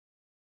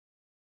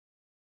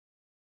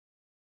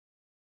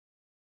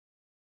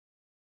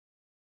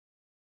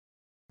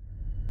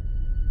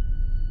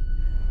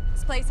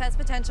place has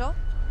potential,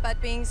 but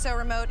being so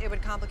remote, it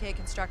would complicate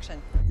construction.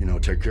 You know,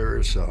 take care of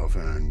yourself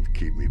and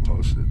keep me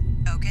posted.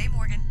 Okay,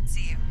 Morgan.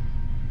 See you.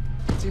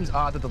 It seems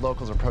odd that the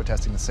locals are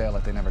protesting the sale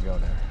if they never go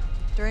there.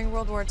 During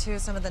World War II,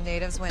 some of the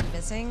natives went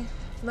missing.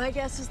 My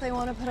guess is they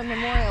want to put a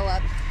memorial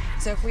up.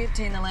 So if we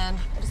obtain the land,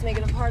 we'll just make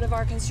it a part of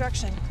our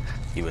construction.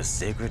 It was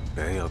sacred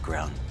burial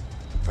ground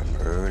from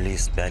early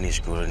Spanish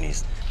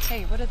colonies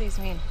Hey, what do these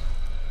mean?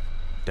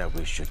 that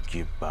we should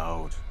keep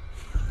out.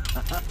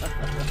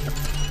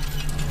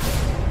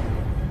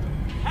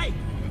 Hey,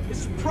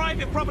 this is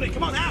private property.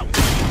 Come on out.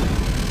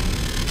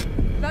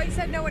 Thought you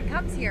said no one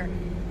comes here.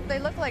 They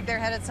look like they're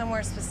headed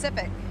somewhere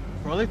specific.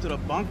 Probably to the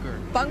bunker.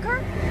 Bunker?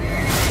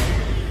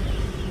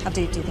 How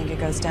deep do you think it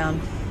goes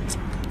down?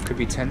 Could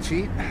be 10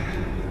 feet.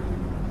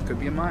 Could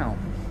be a mile.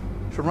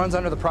 If it runs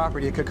under the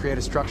property, it could create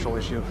a structural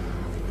issue.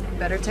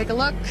 Better take a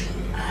look.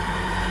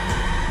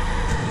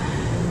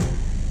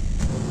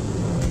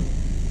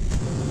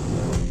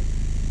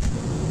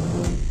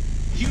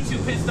 You two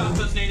pissed off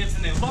those natives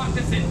and they locked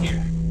us in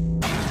here.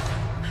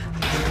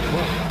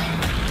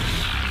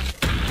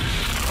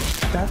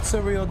 That's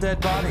a real dead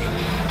body.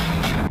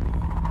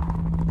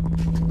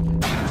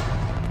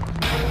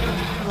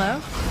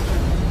 Hello?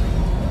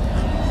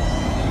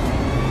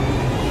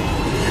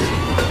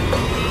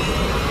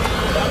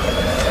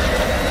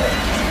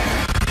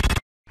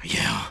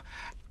 Yeah.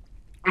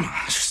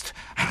 Just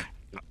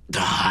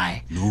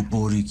die.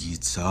 Nobody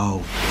gets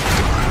out.